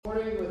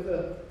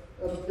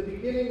the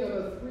beginning of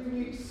a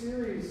 3-week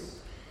series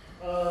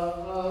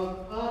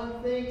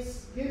on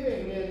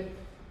Thanksgiving,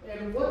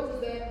 and what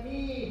does that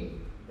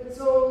mean? And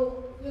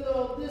so,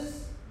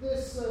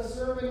 this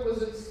sermon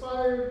was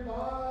inspired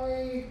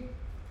by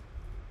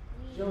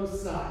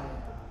Josiah.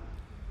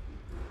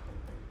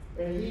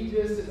 And he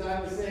just, as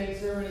I was saying,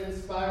 sermon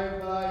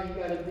inspired by, he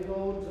got a big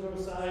old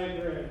Josiah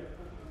grin,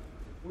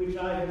 which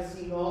I have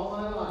seen all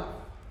my life.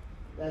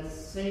 That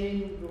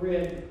same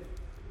grin,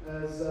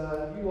 as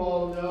you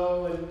all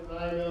know and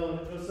I know.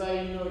 And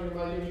Josiah, you know you're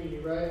my mini,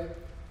 right?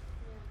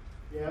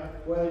 Yeah.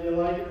 Whether you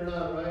like it or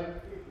not, right?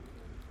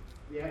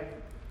 Yeah.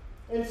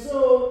 And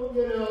so,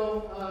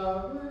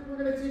 we're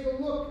going to take a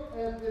look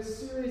at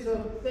this series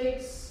of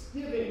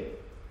Thanksgiving.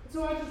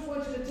 So I just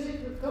want you to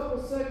take a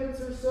couple seconds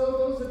or so,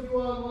 those of you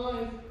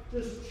online,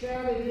 just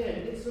chat it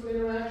in. Get some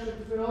interaction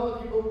between all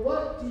of you. But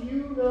what do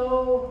you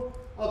know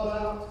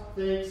about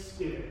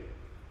Thanksgiving?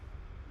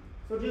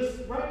 So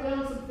just write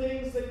down some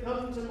things that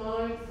come to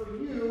mind for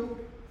you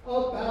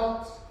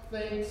about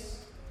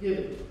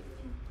Thanksgiving.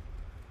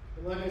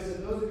 And like I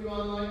said, those of you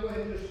online, go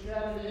ahead and just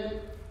chat it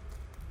in.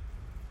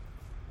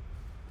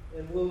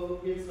 And we'll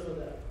get some of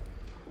that.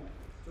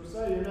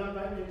 Josiah, you're not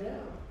writing it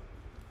down.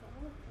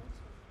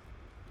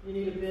 You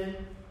need a pen?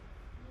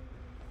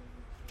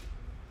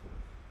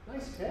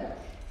 Nice catch.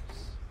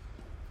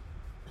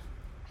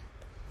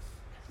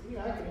 See,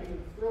 I can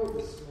even throw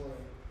this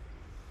morning.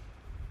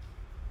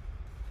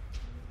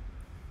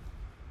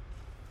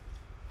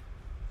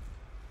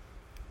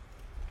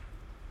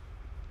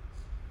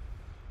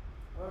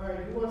 All right,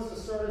 who wants to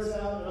start us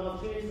out? And I'll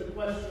change the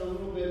question a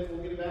little bit.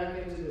 We'll get back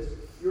into this.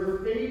 Your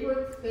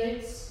favorite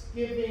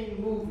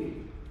Thanksgiving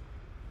movie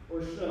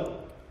or show?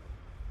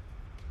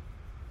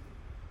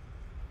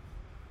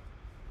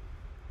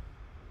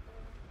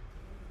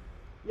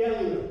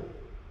 Yeah, Lila.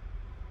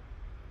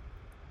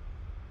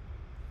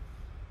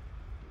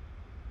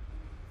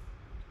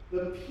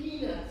 The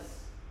Peanuts,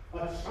 a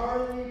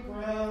Charlie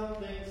Brown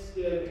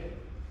Thanksgiving.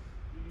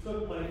 You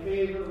took my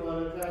favorite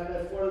one. In fact,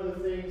 that's one of the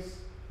things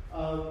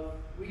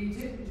we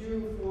didn't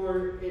do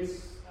for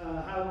its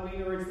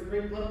Halloween, or it's the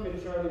Great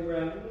Pumpkin Charlie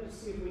Brown. Let's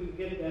see if we can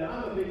get that.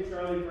 I'm a big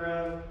Charlie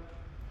Brown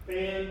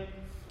fan.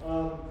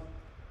 And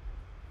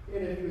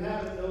if you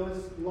haven't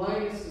noticed,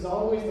 Linus is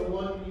always the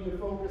one you need to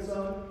focus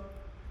on.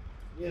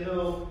 There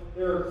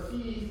are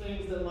key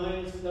things that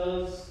Linus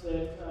does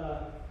that,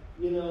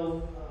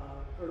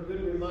 are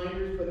good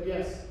reminders. But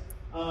yes,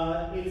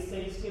 it's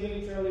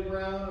Thanksgiving Charlie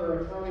Brown,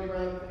 or a Charlie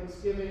Brown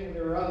Thanksgiving, and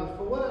there are others.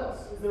 But what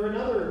else? Is there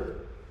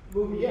another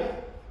movie? Yeah.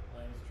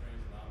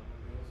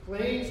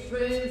 Planes,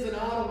 Trains, and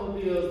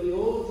Automobiles. The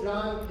old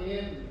John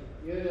Candy.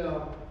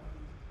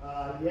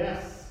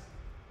 Yes.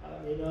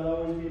 May not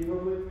always be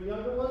appropriate for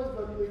younger ones,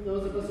 but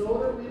those of us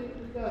older, we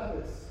got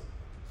this.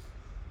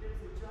 There's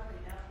a Johnny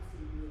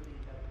Appleseed movie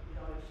that we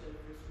always show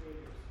first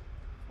graders.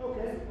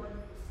 Okay. There's a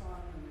wonderful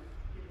song and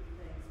giving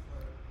thanks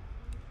for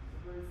the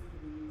birds and the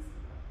bees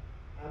and the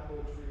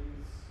Apple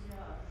trees.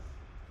 yeah.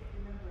 Can't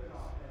remember it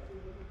all, but I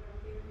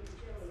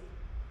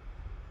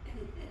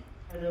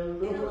know And a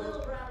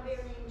little brown bear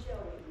named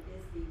Joey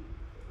is the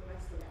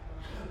rest of that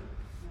line.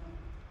 No.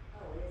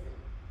 Oh, it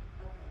isn't?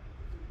 Okay.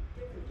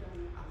 Different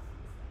Johnny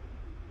Appleseed.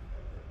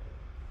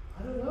 I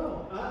don't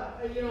know. I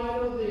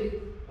know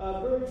the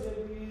birds and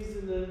bees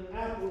and the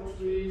apple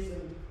trees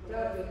and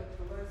that. the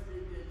words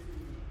did good to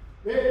me.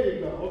 There you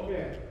go.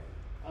 Okay.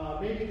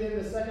 Maybe then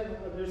there's a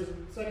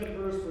second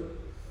verse with a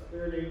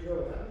bear named Joey.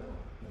 I don't know.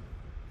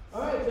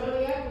 All right,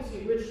 Johnny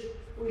Appleseed, which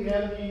we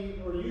have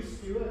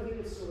used to, I think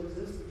it still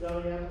exists, the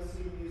Johnny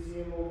Appleseed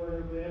Museum over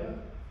in Atlanta.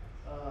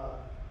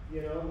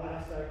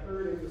 Last I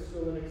heard it was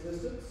still in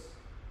existence.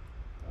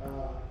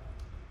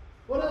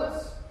 What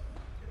else?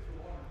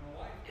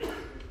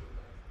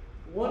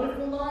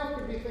 Wonderful Life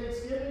could be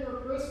Thanksgiving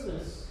or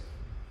Christmas.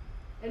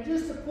 And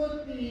just to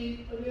put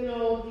the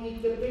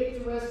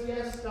debate to rest,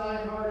 yes,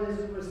 Die Hard is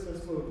a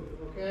Christmas movie,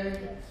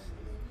 okay?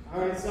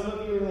 All right, some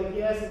of you are like,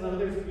 yes, and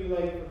others will be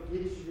like,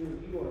 forget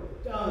you are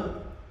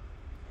done.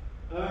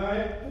 All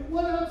right, but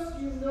what else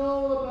do you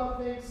know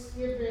about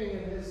Thanksgiving?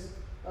 And his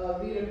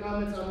Lita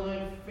comments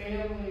online,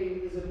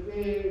 family is a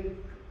big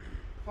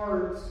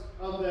part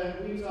of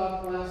that. We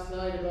talked last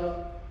night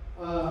about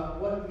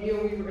what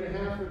meal we were going to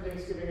have for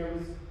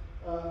Thanksgiving.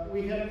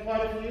 We had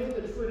quite a few,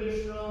 the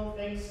traditional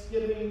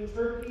Thanksgiving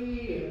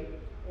turkey,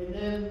 and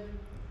then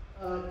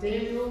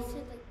Daniel,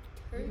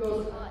 he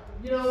goes,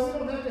 we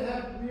don't have to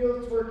have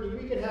real turkey.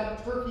 We could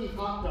have turkey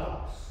hot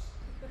dogs.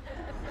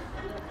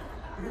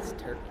 It's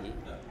turkey.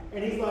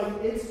 And he's like,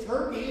 it's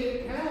turkey,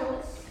 it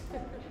counts.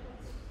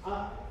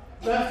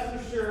 Rest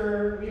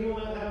assured, we will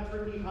not have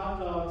turkey hot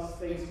dogs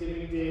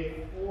Thanksgiving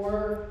Day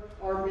for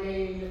our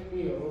main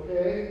meal,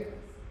 okay?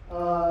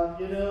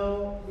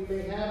 We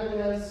may have it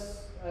as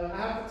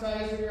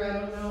appetizer, I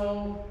don't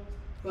know,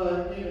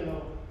 but,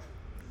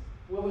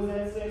 what was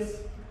that,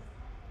 sis?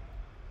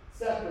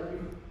 Separate.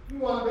 You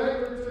want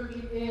regular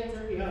turkey and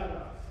turkey hot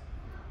dogs.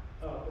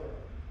 Oh,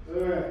 good.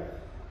 All right.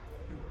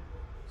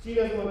 She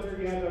doesn't want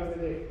turkey hot dogs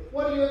today.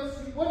 What do you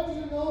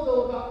know,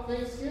 though, about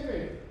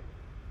Thanksgiving?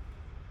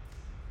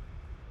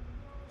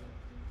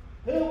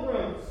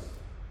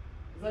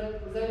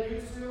 Was that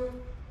you, Sue?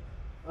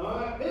 All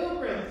right,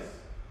 Pilgrims.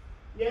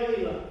 Yeah,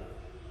 Leela.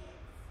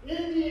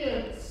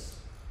 Indians.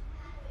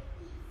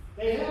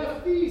 They had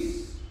a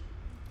feast.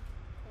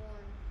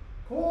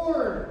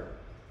 Corn.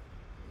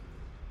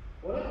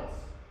 What else?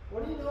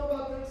 What do you know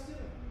about Thanksgiving?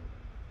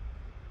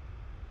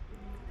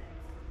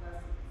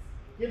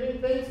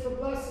 Giving thanks for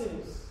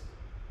blessings.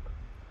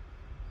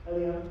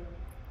 Eliana?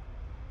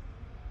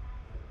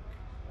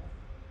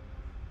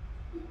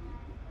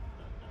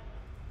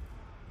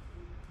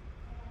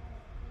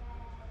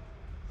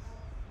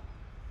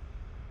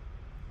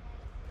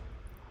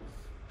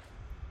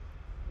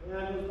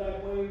 Yeah, it goes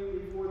back way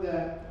before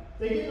that.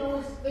 They didn't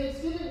always,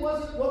 Thanksgiving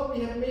wasn't what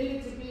we have made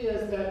it to be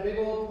as that big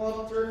old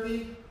plump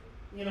turkey.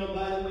 You know,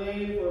 by the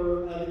way,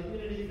 for the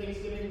community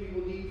Thanksgiving, we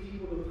will need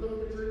people to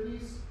cook the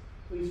turkeys.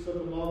 Please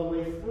cook them all the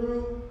way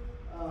through.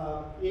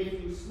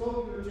 If you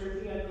smoke your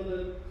turkey, I know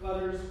the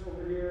cutters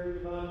over here,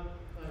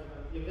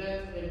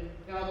 Yvette and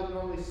Calvin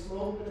normally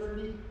smoke the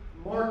turkey.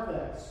 Mark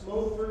that.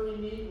 Smoked turkey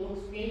meat looks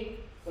pink,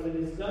 but it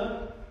is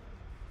done.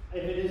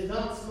 If it is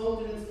not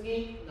smoked and it's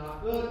pink,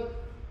 not good.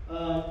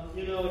 And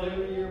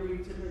every year we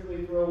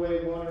typically throw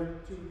away one or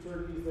two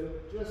turkeys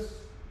that just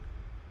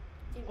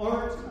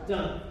aren't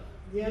done.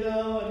 And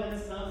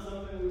that's not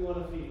something we want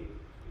to feed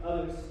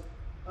others.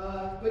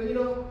 But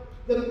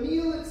the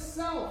meal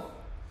itself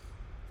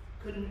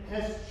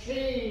has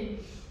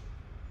changed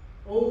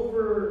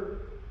over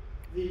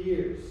the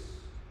years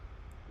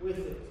with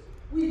it.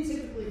 We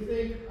typically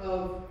think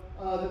of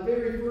the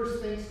very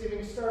first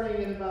Thanksgiving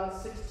starting in about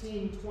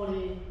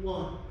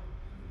 1621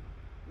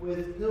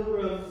 with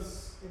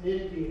Pilgrims and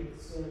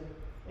Indians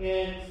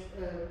and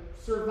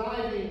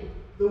surviving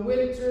the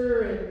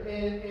winter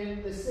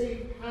and the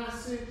safe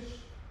passage.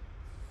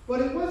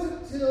 But it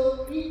wasn't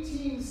until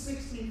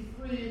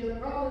 1863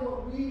 that probably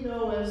what we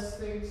know as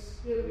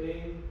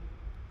Thanksgiving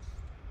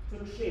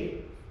took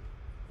shape.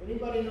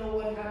 Anybody know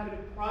what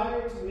happened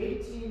prior to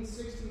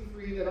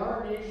 1863 that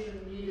our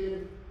nation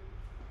needed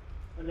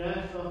a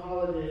national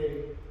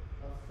holiday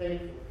of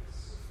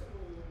thankfulness?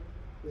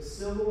 The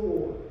Civil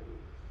War.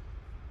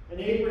 And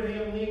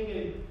Abraham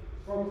Lincoln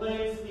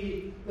proclaims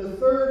the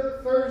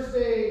third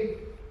Thursday,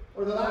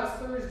 or the last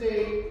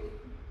Thursday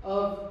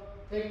of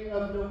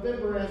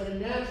November as a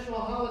national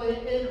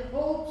holiday in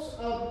hopes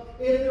of,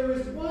 if there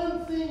was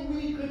one thing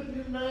we could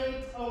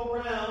unite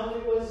around,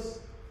 it was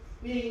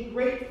being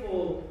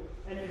grateful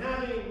and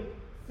having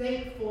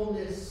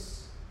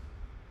thankfulness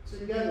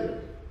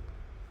together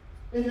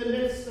in the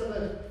midst of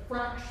a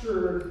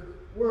fractured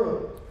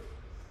world.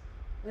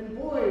 And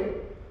boy,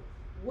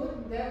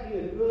 wouldn't that be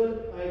a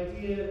good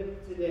idea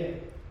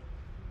today?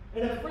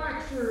 In a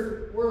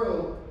fractured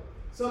world,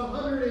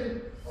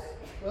 literally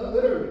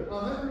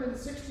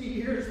 160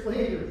 years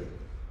later.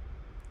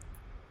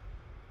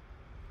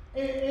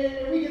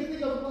 And we can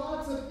think of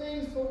lots of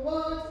things, but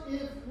what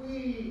if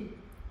we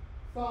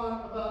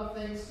thought about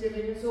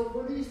Thanksgiving? And so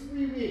for these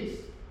 3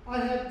 weeks, I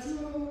have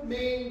two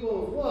main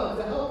goals. One,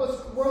 to help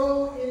us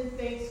grow in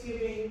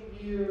Thanksgiving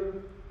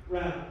year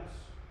round.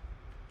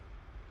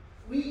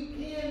 We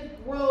can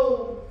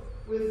grow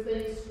with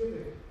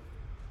Thanksgiving.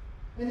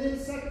 And then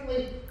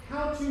secondly,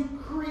 how to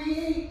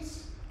create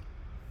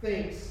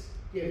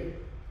Thanksgiving.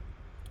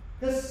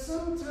 Because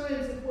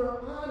sometimes, if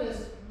we're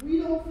honest, we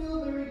don't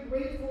feel very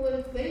grateful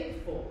and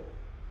thankful.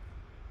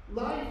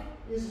 Life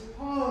is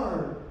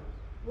hard.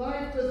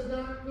 Life does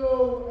not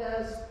go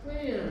as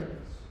planned.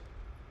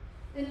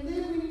 And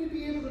then we need to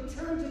be able to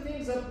turn to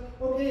things of,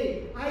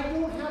 okay, I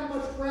don't have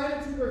much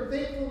gratitude or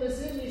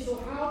thankfulness in me, so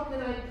how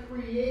can I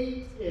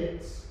create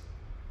it?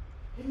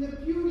 And the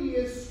beauty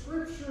is,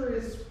 Scripture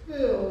is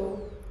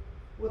filled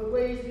with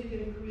ways we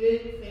can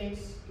create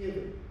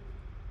Thanksgiving.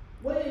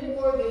 Way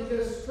more than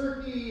just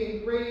turkey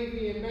and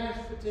gravy and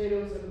mashed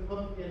potatoes and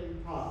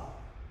pumpkin pie.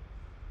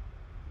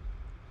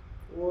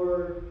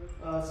 Or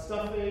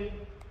stuffing,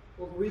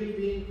 or green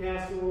bean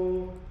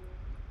casserole,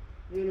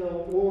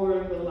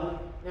 or the like.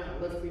 Now,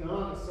 let's be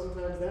honest,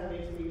 sometimes that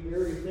makes me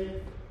very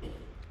thankful.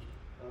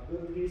 A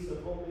good piece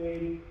of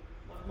homemade.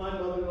 My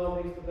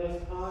mother-in-law makes the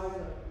best pie.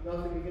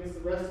 Nothing against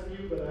the rest of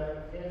you, but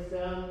hands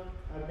down,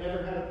 I've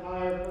never had a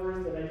pie of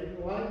hers that I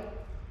didn't like,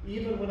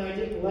 even when I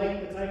didn't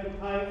like the type of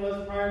pie it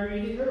was prior to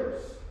eating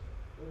hers.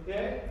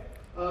 Okay?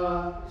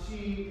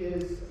 She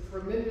is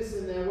tremendous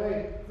in that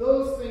way.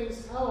 Those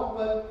things help,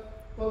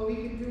 but we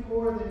can do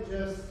more than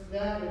just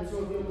that. And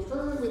so if you'll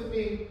turn with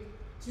me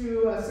to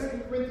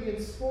 2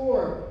 Corinthians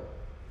 4.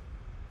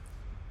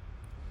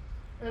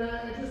 And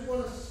I just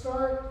want to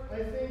start,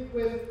 I think,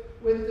 with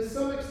to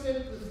some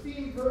extent the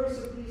theme verse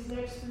of these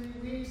next 3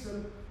 weeks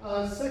of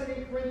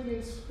 2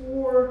 Corinthians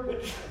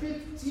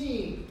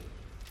 4:15.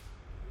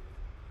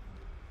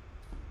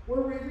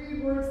 Where we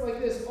read words like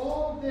this,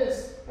 all of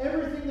this,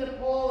 everything that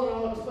Paul, and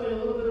I'll explain a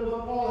little bit of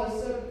what Paul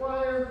has said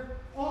prior,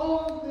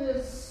 all of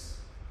this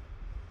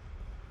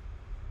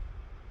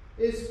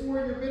is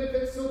for your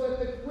benefit, so that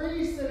the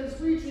grace that is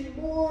reaching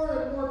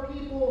more and more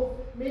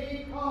people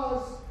may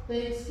cause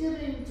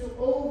thanksgiving to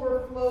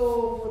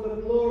overflow for the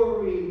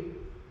glory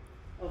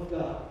of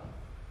God.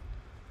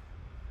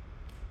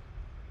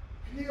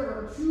 there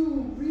are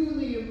two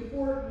really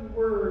important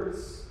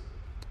words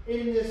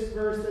in this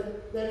verse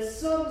that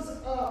sums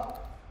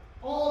up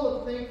all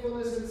of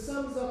thankfulness and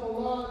sums up a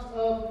lot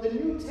of the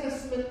New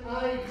Testament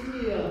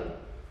idea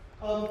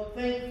of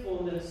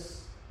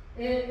thankfulness.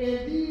 And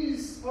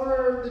these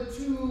are the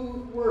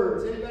two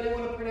words. Anybody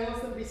want to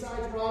pronounce them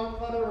besides Ron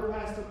Clutter or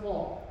Pastor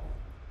Paul?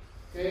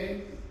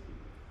 Okay?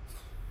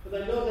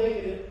 Because I know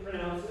they can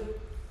pronounce it.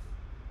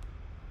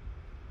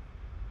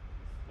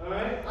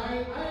 Alright?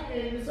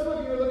 And some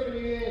of you are looking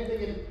at me and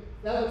thinking,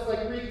 that looks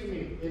like Greek to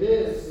me. It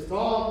is. It's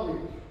all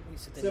Greek.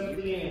 Except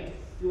for the ant.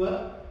 Do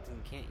what?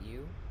 Then can't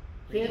you?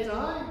 Can't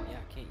I? Yeah,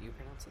 can't you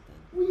pronounce it then?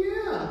 Well,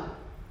 yeah.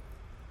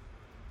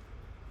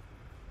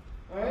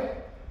 Alright?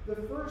 The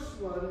first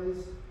one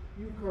is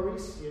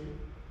Eucharistian,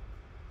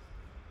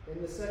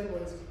 and the second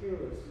one is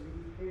Kairos.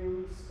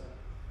 Eucharista.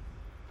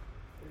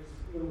 There's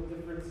a little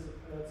difference in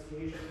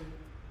pronunciation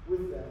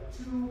with that.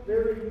 Two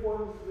very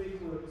important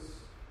Greek words.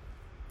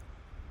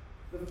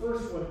 The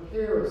first one,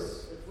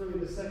 Kairos. It's really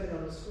the second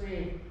on the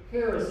screen.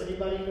 Kairos.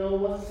 Anybody know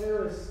what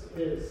Kairos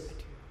is?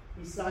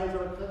 Besides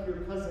your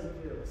cousin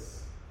Kairos.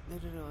 No,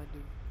 I do.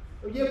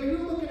 Oh, yeah, but you're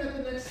looking at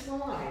the next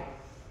slide.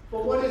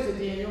 But what is it,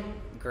 Daniel?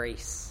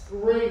 Grace.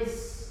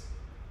 Grace.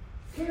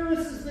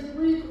 Charis is the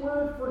Greek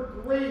word for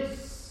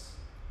grace.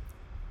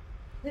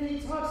 And he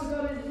talks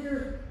about in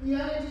here the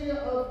idea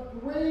of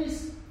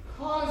grace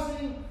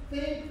causing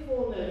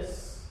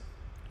thankfulness.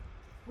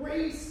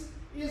 Grace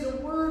is a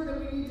word that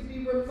we need to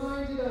be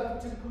reminded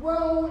of. To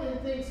grow in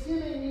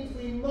thanksgiving means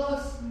we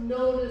must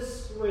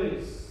notice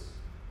grace.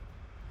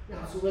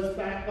 Now, so let's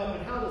back up.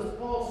 And how does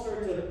Paul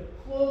start to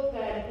cloak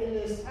that in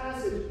this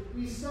passage?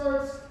 He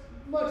starts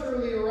much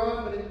earlier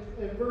on, but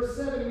in verse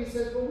 7 he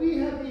says, "But we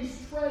have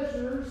these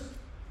treasures,"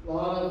 a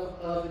lot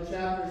of the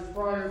chapters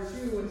prior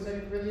to in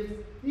 2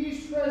 Corinthians,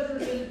 "these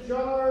treasures in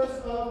jars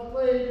of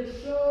clay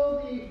to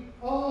show the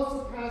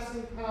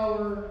all-surpassing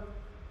power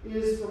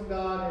is from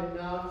God and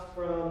not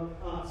from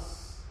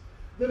us."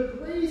 The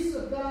grace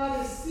of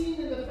God is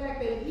seen in the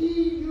fact that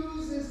he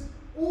uses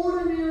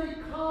ordinary,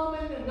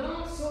 common, and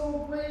not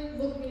so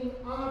great-looking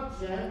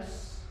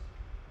objects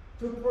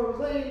to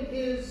proclaim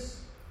his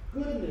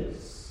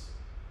goodness.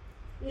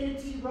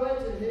 N.T.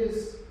 Wright, in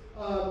his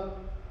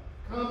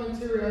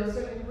commentary on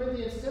 2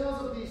 Corinthians,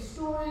 tells of the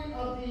story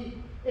of the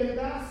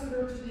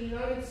ambassador to the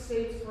United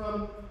States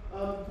from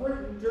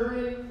Britain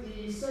during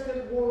the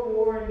Second World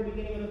War and the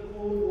beginning of the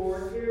Cold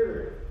War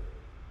era.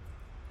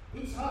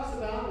 He talks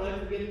about, and I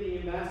forget the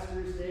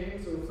ambassador's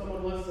name, so if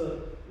someone wants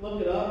to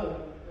look it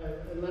up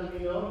and let me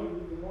know,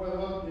 you're more than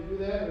welcome to do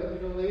that, or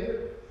let me know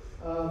later.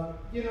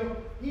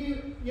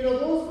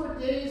 Those were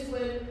days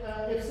when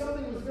if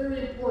something was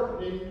very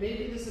important, and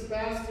maybe this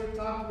ambassador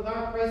talked with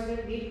our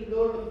president, needed to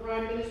go to the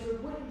prime minister,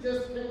 wouldn't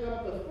just pick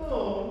up the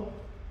phone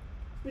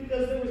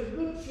because there was a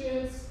good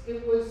chance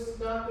it was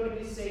not going to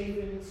be safe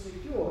and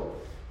secure.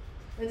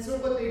 And so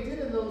what they did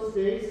in those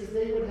days is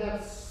they would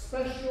have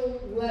special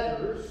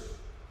letters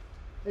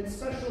and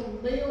special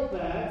mail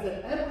bags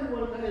that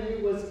everyone kind of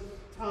knew was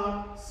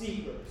top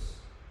secrets.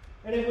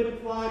 And it would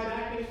fly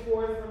back and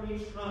forth from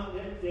each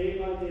continent day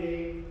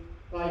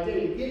by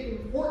day to get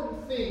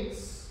important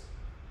things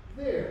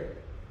there.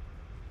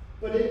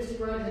 But N.T.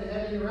 Wright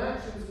had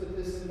interactions with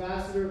this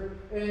ambassador,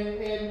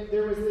 and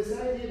there was this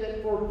idea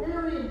that for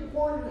very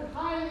important,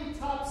 highly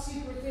top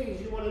secret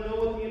things, you want to know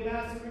what the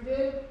ambassador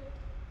did?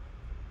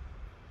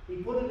 He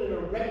put it in a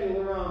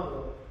regular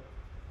envelope.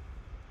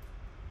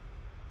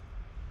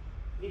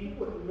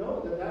 People wouldn't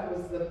know that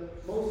was the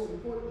most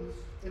important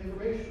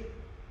information.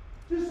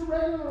 Just a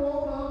regular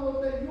old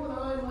envelope that you and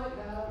I might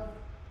have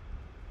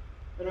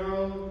in our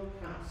own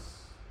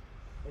house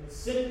and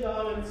sit it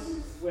on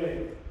its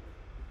way.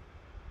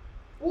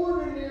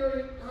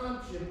 Ordinary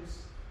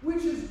objects,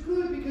 which is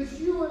good because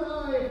you and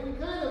I, if we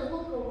kind of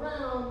look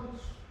around,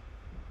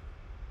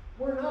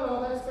 we're not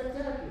all that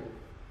spectacular.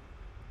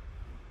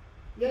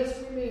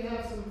 Yes, we may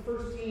have some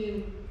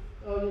first-team,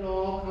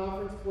 all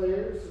conference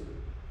players,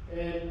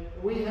 and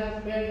we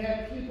may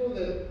have people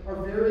that are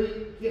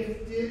very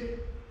gifted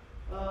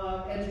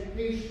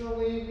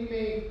educationally. We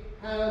may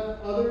have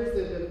others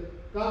that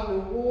have gotten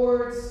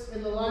awards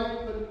and the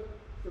like, but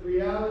the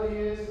reality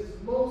is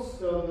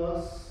most of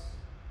us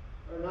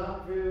are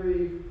not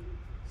very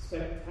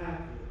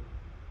spectacular.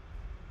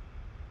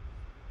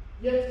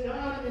 Yet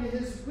God, in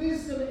his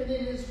wisdom and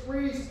in his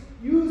grace,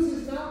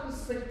 uses not the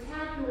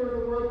spectacular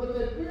of the world, but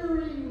the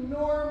very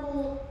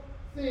normal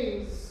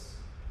things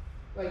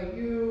like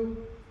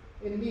you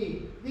and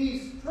me.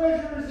 These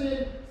treasures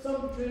in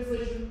some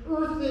translation,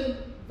 earthen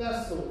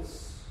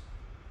vessels.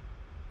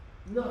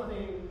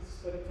 Nothing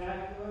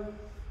spectacular.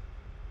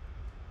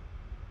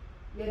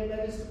 Yet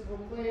that is to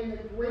proclaim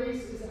that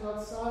grace is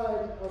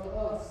outside of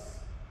us.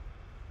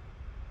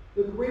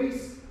 The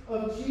grace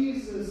of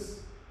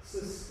Jesus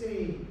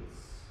sustains.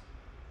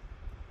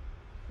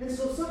 And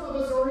so some of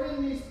us are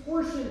in this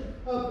portion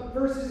of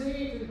verses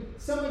 8, and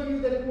some of you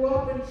that grew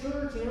up in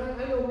church, and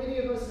I know many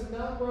of us have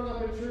not grown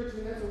up in church,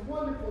 and that's a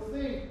wonderful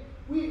thing.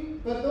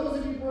 But those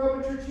of you who grew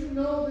up in church, you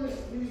know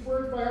these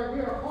words by heart.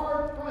 We are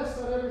hard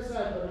pressed on every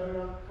side, but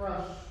not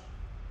crushed.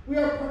 We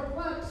are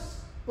perplexed,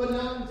 but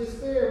not in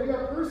despair. We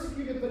are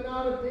persecuted, but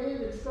not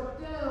abandoned. Struck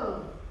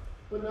down,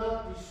 but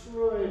not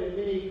destroyed. And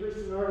many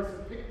Christian artists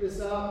have picked this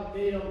up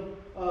and made them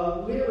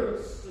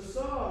lyrics to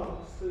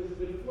songs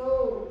that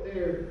flow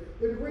there.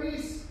 The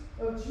grace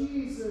of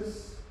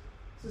Jesus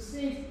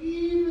sustains,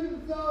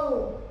 even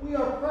though we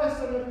are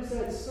pressed on every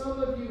side.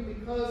 Some of you,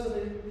 because of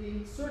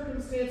the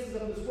circumstances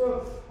of this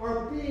world,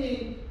 are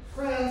being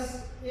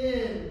pressed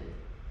in.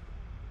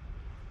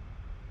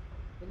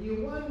 And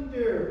you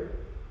wonder,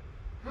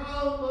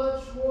 how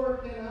much more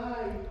can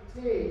I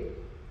take?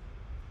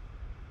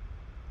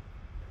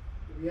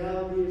 The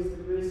reality is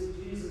the grace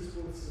of Jesus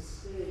will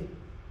sustain.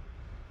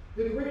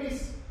 The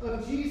grace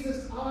of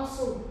Jesus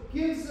also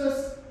gives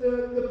us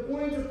the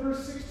point of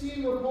verse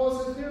 16 where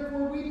Paul says,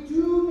 therefore we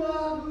do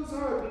not lose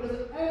heart. Because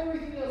of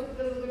everything else,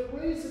 because of the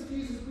grace of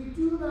Jesus, we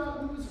do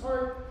not lose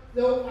heart,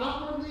 though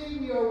outwardly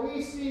we are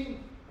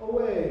wasting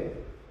away.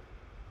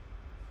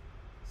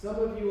 Some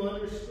of you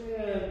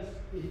understand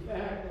the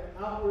fact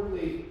that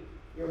outwardly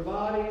your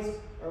bodies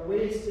are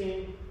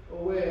wasting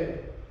away.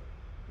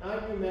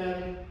 Not you,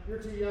 Maddie. You're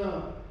too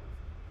young.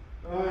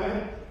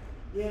 Alright?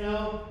 You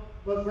know?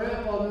 But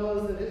Grandpa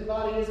knows that his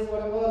body isn't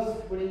what it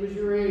was when he was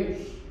your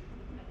age.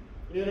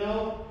 You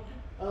know?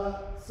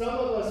 Some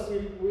of us,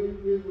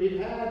 we've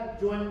had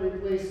joint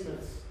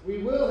replacements. We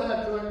will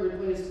have joint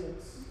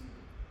replacements.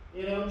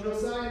 You know,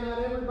 Josiah,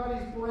 not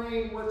everybody's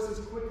brain works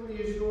as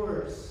quickly as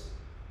yours.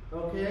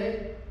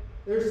 Okay?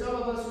 There's some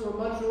of us who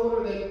are much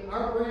older that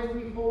our brains,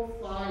 we hold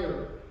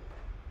fire.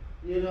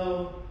 You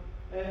know?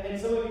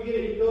 And some of you get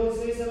it. You go to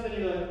say something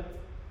and you're like,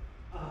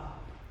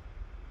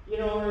 you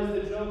know, or as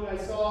the joke I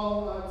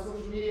saw on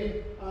social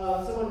media,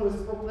 someone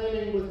was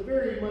proclaiming with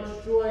very much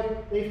joy,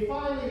 they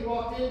finally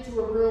walked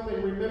into a room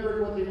and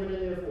remembered what they went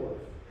in there for.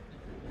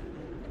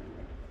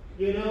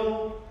 You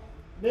know,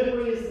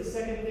 memory is the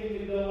second thing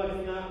to go. I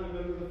cannot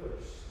remember the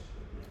first.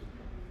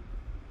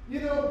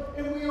 You know,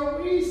 and we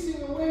are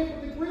wasting away,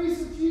 but the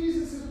grace of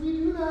Jesus is we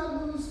do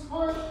not lose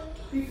heart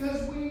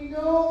because we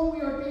know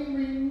we are being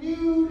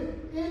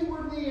renewed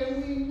inwardly,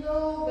 and we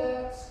know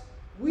that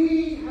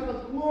we have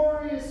a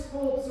glorious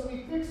hope, so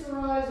we fix our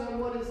eyes on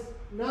what is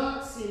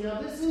not seen.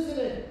 Now, this isn't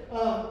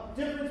a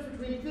difference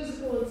between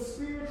physical and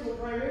spiritual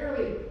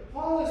primarily.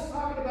 Paul is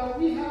talking about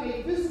we have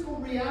a physical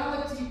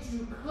reality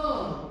to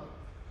come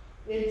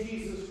in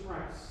Jesus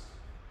Christ.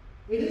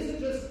 It isn't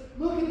just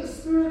look at the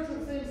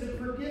spiritual things and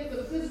forget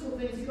the physical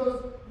things. He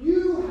goes,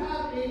 you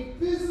have a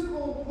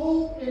physical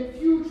hope and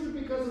future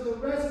because of the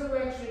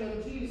resurrection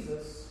of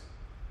Jesus.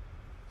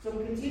 So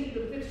continue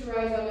to fix your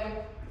eyes on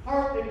that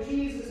heart that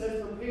Jesus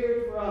has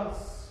prepared for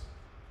us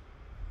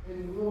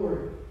in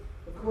glory,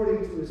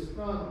 according to his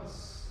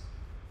promise.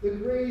 The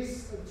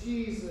grace of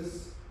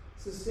Jesus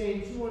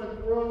sustains. You want to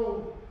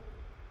grow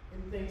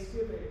in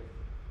thanksgiving?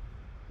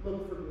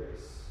 Look for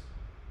grace.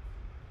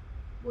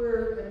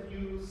 Where have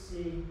you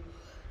seen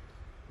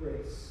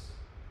grace?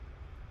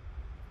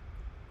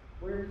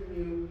 Where can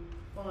you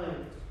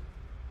find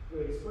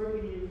grace? Where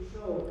can you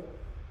show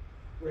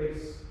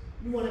grace?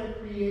 You want to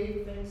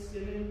create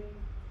thanksgiving?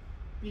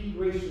 Be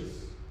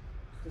gracious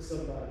to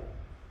somebody.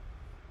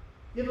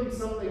 Give them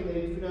something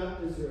they do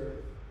not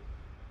deserve.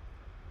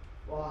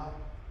 Why?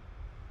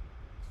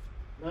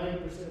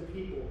 90% of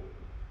people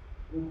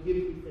will give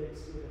you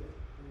thanksgiving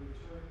in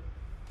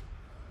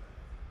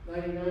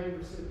return.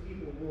 99% of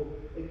people will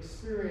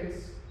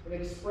experience and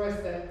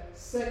express that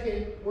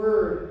second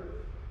word,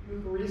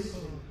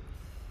 Eucharistia,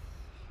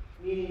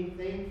 meaning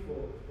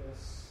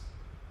thankfulness.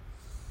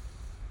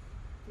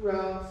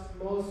 Throughout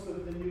most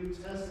of the New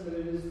Testament,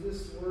 it is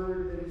this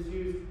word that is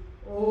used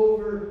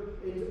over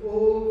and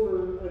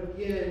over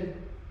again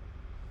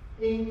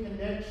in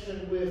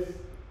connection with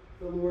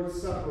the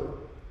Lord's Supper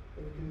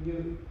and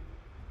communion.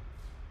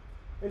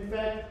 In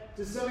fact,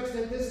 to some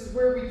extent, this is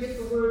where we get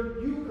the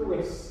word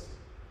Eucharist,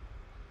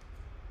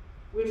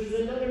 which is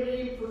another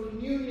name for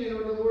communion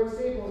or the Lord's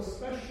table,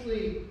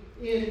 especially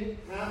in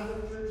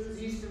Catholic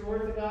churches, Eastern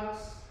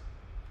Orthodox.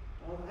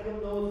 I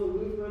don't know if the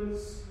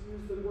Lutherans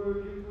use the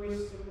word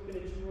Eucharist. I'm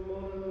looking at you,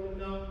 Ramona. Let them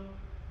know.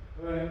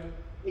 All right.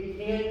 It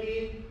can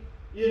be.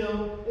 You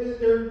know,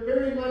 they're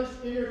very much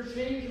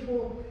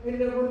interchangeable. And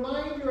a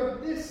reminder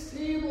of this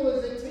table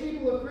is a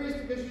table of grace,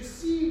 because you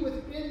see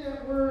within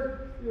that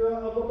word,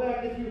 I'll go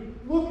back. If you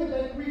look at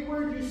that Greek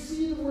word, you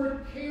see the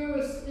word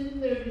charis in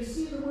there. You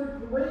see the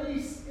word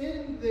grace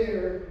in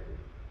there.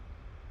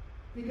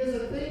 Because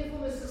a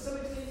thankfulness, to some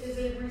extent, is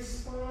a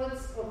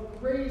response of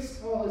grace,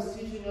 Paul is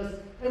teaching us.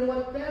 And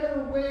what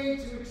better way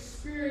to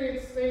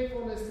experience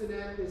thankfulness than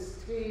at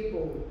this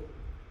table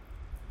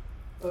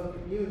of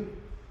communion,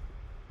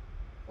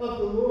 of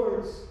the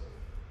Lord's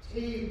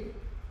table.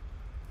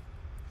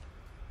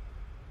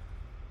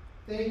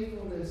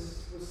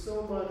 Thankfulness was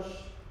so much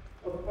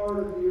a part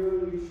of the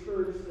early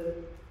church that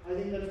I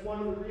think that's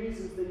one of the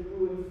reasons they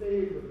grew in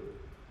favor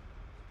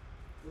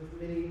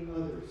with many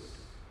others.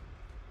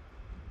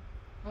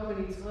 How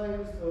many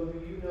times, though, do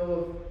you know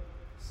of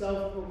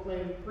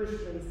self-proclaimed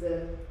Christians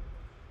that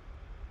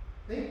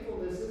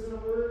thankfulness isn't a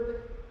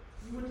word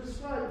that you would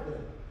describe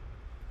them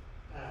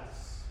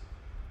as.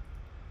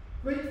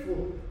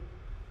 Grateful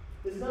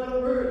is not a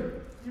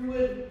word you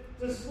would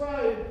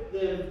describe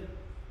them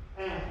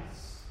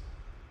as.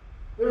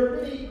 There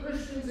are many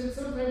Christians, and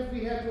sometimes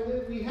we have to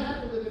live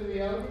in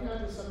reality,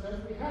 not just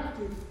sometimes, we have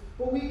to.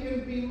 But we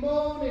can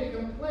bemoan and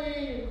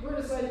complain and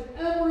criticize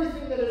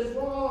everything that is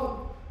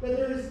wrong, that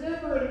there is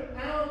never an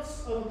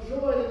ounce of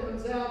joy that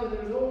comes out, but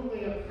there's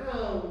only a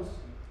pound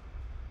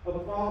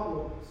of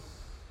problems.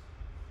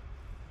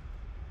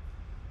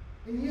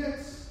 And yet,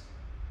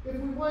 if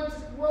we want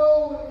to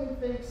grow in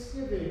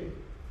thanksgiving,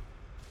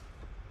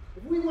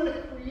 if we want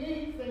to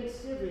create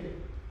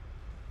thanksgiving,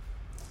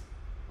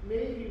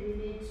 maybe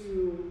we need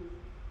to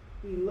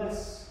be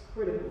less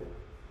critical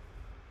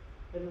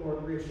and more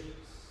gracious.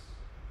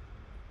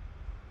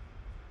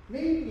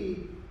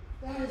 Maybe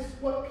that is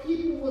what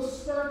people will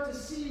start to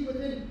see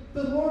within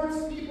the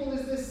Lord's people,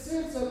 is this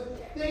sense of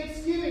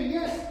thanksgiving.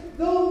 Yes,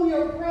 though we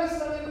are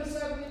pressed on every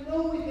side, we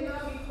know we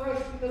cannot be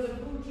crushed because of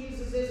who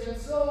Jesus is, and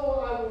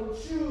so I will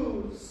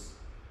choose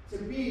to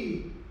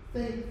be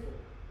thankful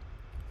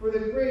for the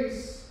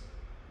grace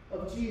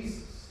of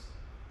Jesus.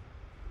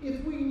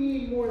 If we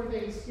need more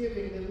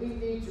thanksgiving, then we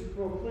need to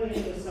proclaim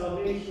the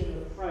salvation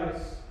of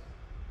Christ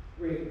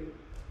greater.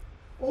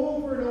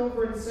 Over and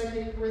over in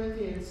 2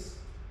 Corinthians,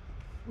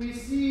 we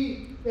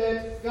see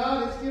that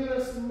God has given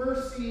us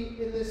mercy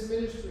in this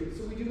ministry,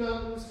 so we do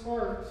not lose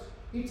heart.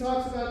 He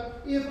talks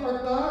about if our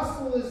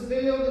gospel is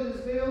veiled, it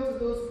is veiled to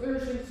those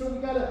perishing. So we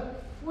got to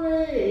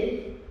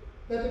pray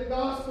that the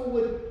gospel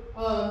would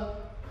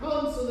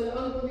come so that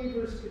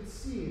unbelievers could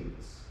see it.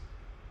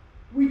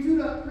 We do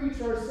not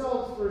preach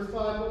ourselves, verse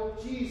 5,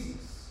 but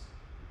Jesus.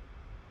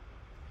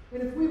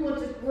 And if we want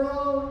to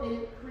grow and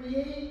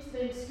create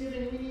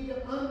thanksgiving, we need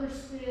to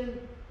understand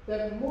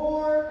that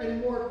more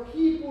and more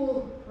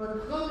people are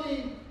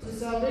coming to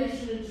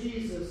salvation in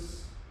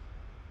Jesus,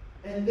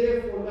 and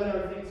therefore let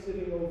our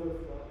thanksgiving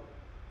overflow.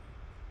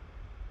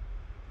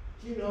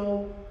 Do you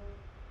know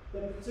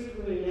that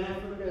particularly in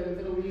Africa and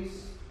the Middle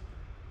East,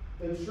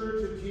 the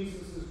Church of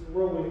Jesus is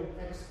growing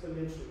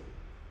exponentially?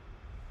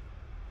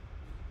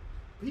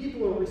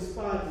 People are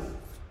responding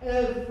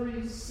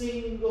every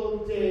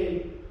single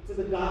day to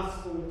the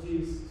gospel of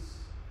Jesus.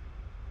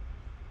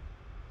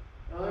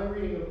 Now, I'm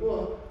reading a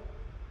book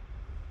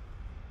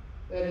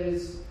that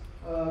is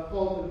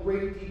called The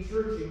Great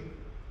Dechurching,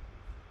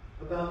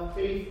 about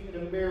faith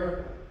in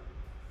America.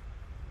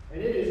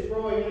 And it is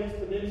growing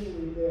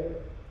exponentially there.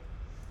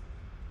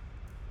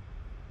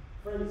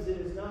 Friends, it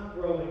is not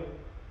growing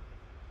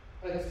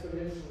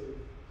exponentially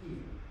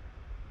here.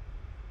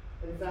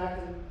 In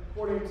fact,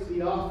 according to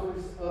the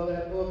authors of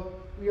that book,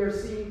 we are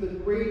seeing the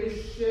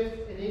greatest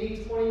shift in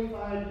any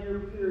 25-year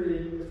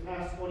period in the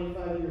past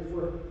 25 years,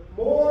 where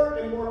more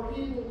and more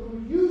people who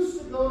used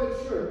to go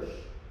to church,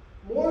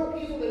 more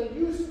people that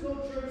used to go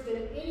to church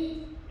than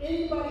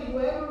anybody who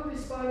ever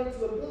responded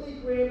to a Billy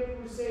Graham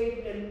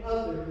crusade and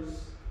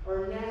others,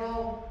 are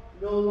now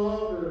no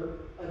longer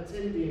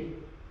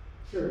attending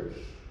church.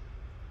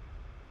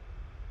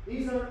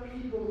 These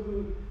aren't people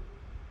who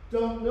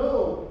don't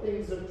know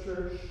things of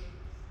church.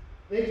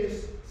 They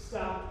just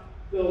stopped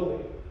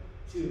going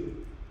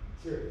to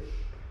church.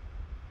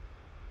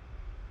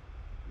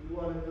 You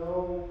want to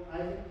know, I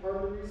think, part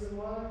of the reason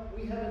why?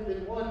 We haven't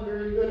been, one,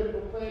 very good at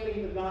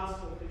proclaiming the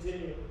gospel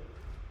continually.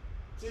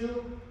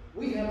 Two,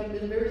 we haven't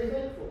been very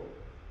thankful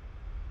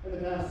in the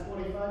past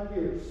 25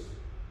 years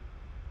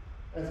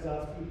as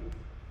God's people.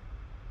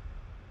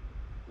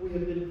 We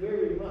have been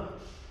very much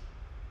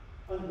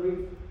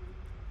ungrateful.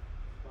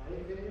 My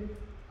opinion,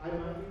 I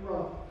might be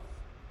wrong.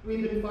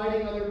 We've been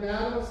fighting other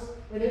battles,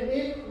 and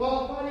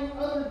while fighting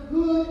other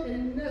good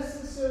and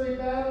necessary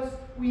battles,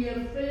 we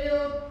have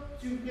failed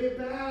to get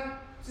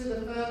back to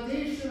the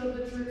foundation of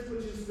the church,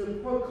 which is to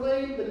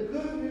proclaim the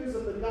good news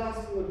of the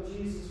gospel of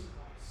Jesus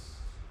Christ.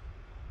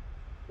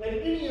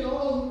 That any and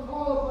all who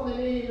call upon the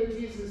name of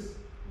Jesus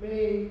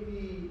may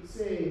be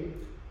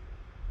saved.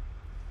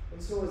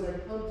 And so as I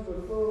come to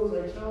a close,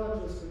 I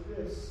challenge us with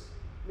this.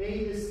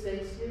 May this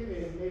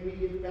Thanksgiving, may we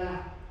get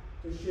back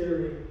to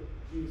sharing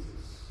Jesus.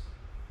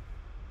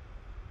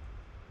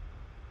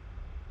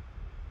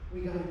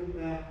 We got to get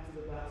back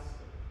to the gospel.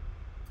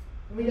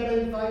 And we got to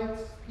invite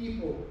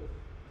people.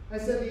 I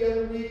said the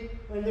other week,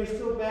 and they're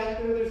still back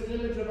there, there's an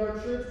image of our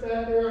church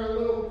back there on a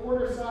little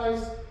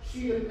quarter-sized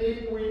sheet of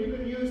paper where you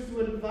can use to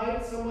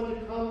invite someone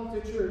to come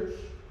to church.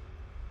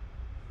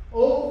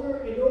 Over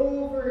and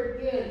over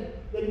again,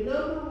 the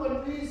number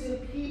one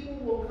reason people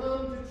will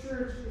come to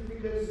church is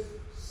because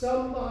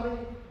somebody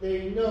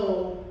they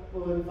know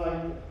will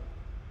invite them.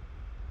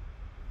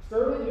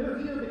 Sterling, you're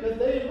here because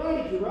they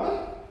invited you,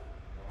 right?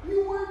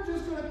 You weren't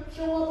just going to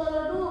show up at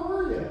our door,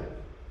 were you?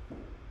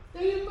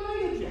 They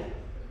invited you.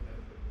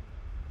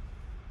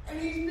 And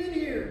he's been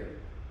here.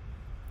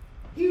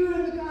 Here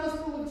in the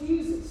gospel of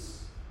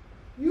Jesus.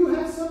 You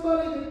have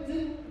somebody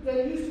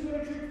that used to go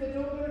to church, that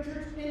don't go to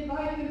church,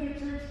 invite them to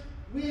church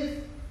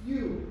with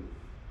you.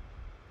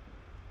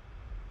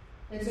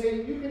 and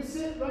say, you can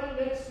sit right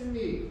next to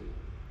me.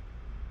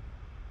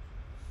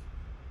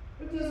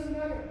 It doesn't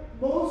matter.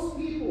 Most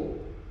people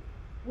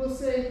will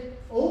say,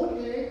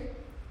 okay,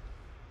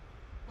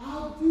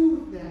 I'll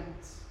do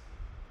that.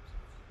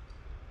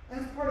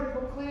 That's part of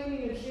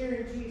proclaiming and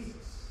sharing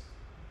Jesus.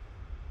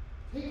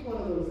 Take one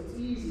of those. It's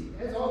easy.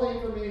 It has all the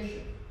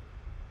information.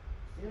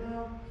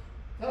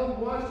 Tell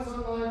them watch us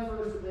online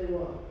first if they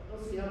want.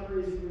 They'll see how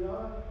crazy we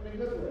are in a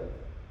good way.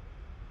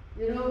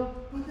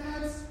 But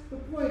that's the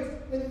point.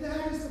 And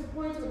that is the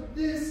point of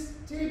this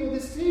table.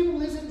 This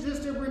table isn't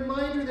just a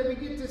reminder that we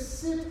get to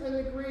sit in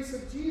the grace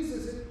of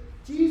Jesus.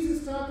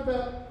 Jesus talked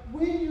about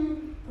when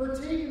you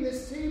partake in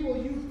this table,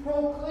 you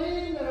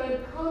proclaim that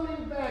I'm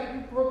coming back.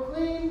 You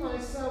proclaim my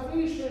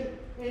salvation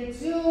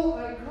until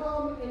I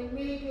come and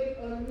make it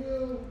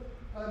anew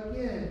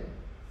again.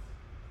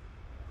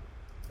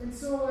 And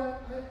so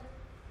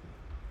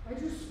I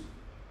just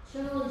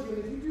challenge you,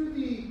 if you do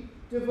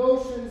the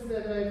devotions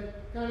that I've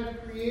kind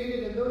of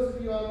created, and those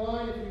of you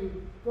online, if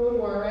you go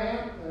to our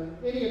app,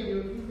 any of you,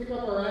 if you pick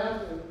up our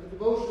app, the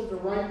devotions are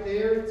right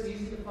there. It's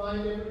easy to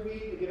find every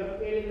week. They get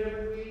updated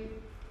every week.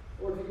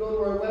 Or if you go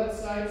to our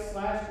website,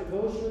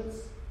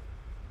 /devotions,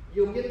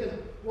 you'll get them.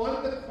 One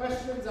of the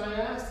questions I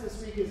asked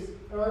this week is,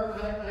 or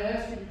I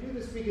asked you to do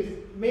this week is,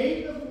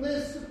 make a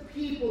list of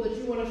people that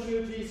you want to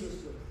share Jesus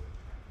with.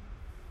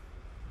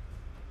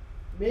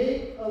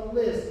 Make a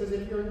list, because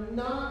if you're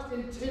not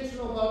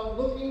intentional about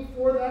looking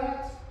for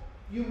that,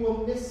 you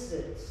will miss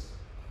it.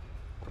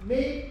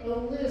 Make a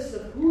list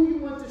of who you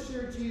want to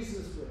share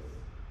Jesus with.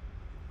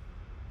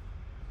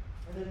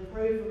 And then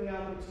pray for the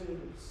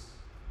opportunities.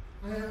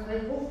 I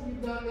hope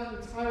you've not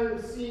gotten tired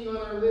of seeing on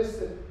our list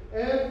that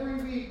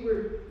every week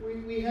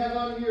we have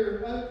on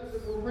here,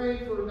 we're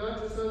praying for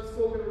not just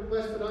unspoken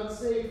requests, but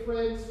unsaved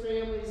friends,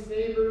 families,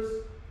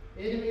 neighbors,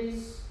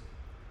 enemies.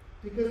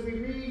 Because we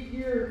read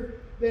here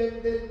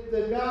that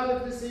the God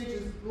of this age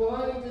has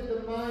blinded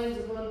the minds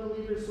of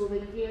unbelievers so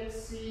they can't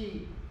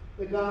see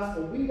the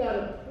gospel. We got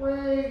to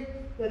pray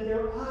that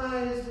their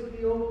eyes would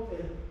be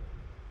open.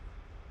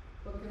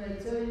 But can I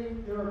tell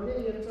you, there are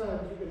many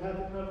times you could have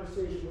the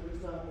conversation where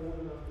it's not bold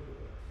enough to do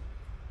it.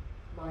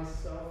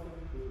 Myself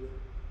included.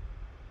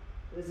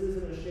 This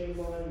isn't a shame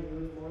on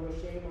you, it's more of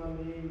a shame on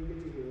me. You get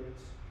to hear it.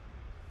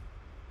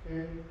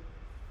 Okay?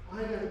 I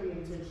got to be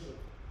intentional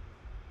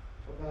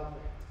about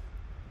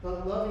that.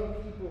 About loving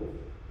people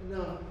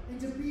enough.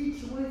 And to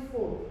be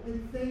joyful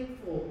and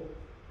thankful.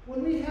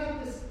 When we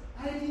have this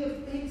idea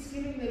of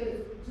Thanksgiving that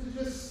it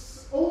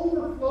just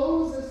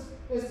overflows,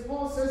 as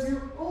Paul says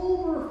here,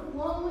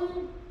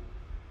 overflowing,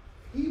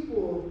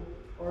 people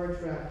are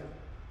attracted.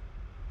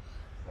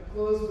 I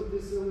close with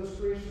this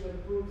illustration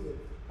that proves it.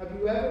 Have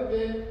you ever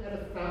been at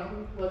a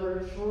fountain, whether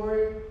in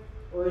Troy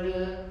or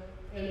in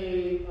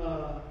a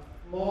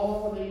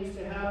mall when they used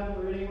to have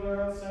them, or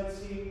anywhere outside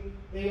seeing?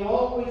 They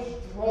always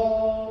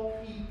draw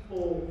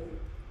people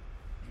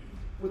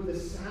with the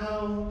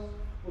sound,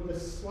 with the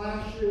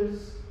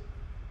splashes.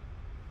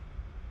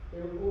 The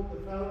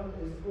fountain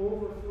is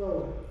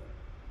overflowing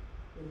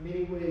in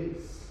many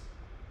ways.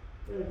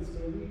 Friends,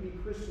 may we be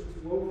Christians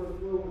who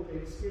overflow with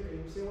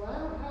thanksgiving. You say, well, I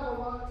don't have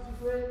a lot to be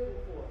grateful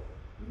for.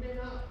 You may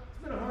not.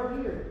 It's been a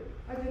hard year.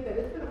 I get that.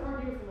 It's been a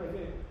hard year for my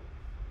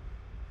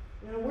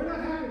family. We're not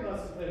happy about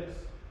some things.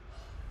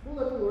 We'll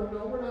let the Lord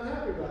know we're not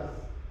happy about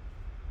it.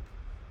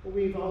 But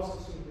we've also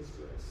seen His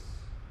grace.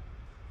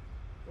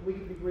 And we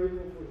can be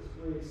grateful for His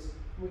grace.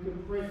 We can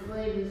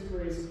proclaim His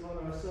grace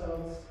upon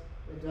ourselves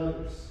and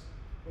others.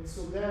 And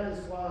so that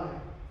is why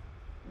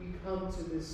we come to this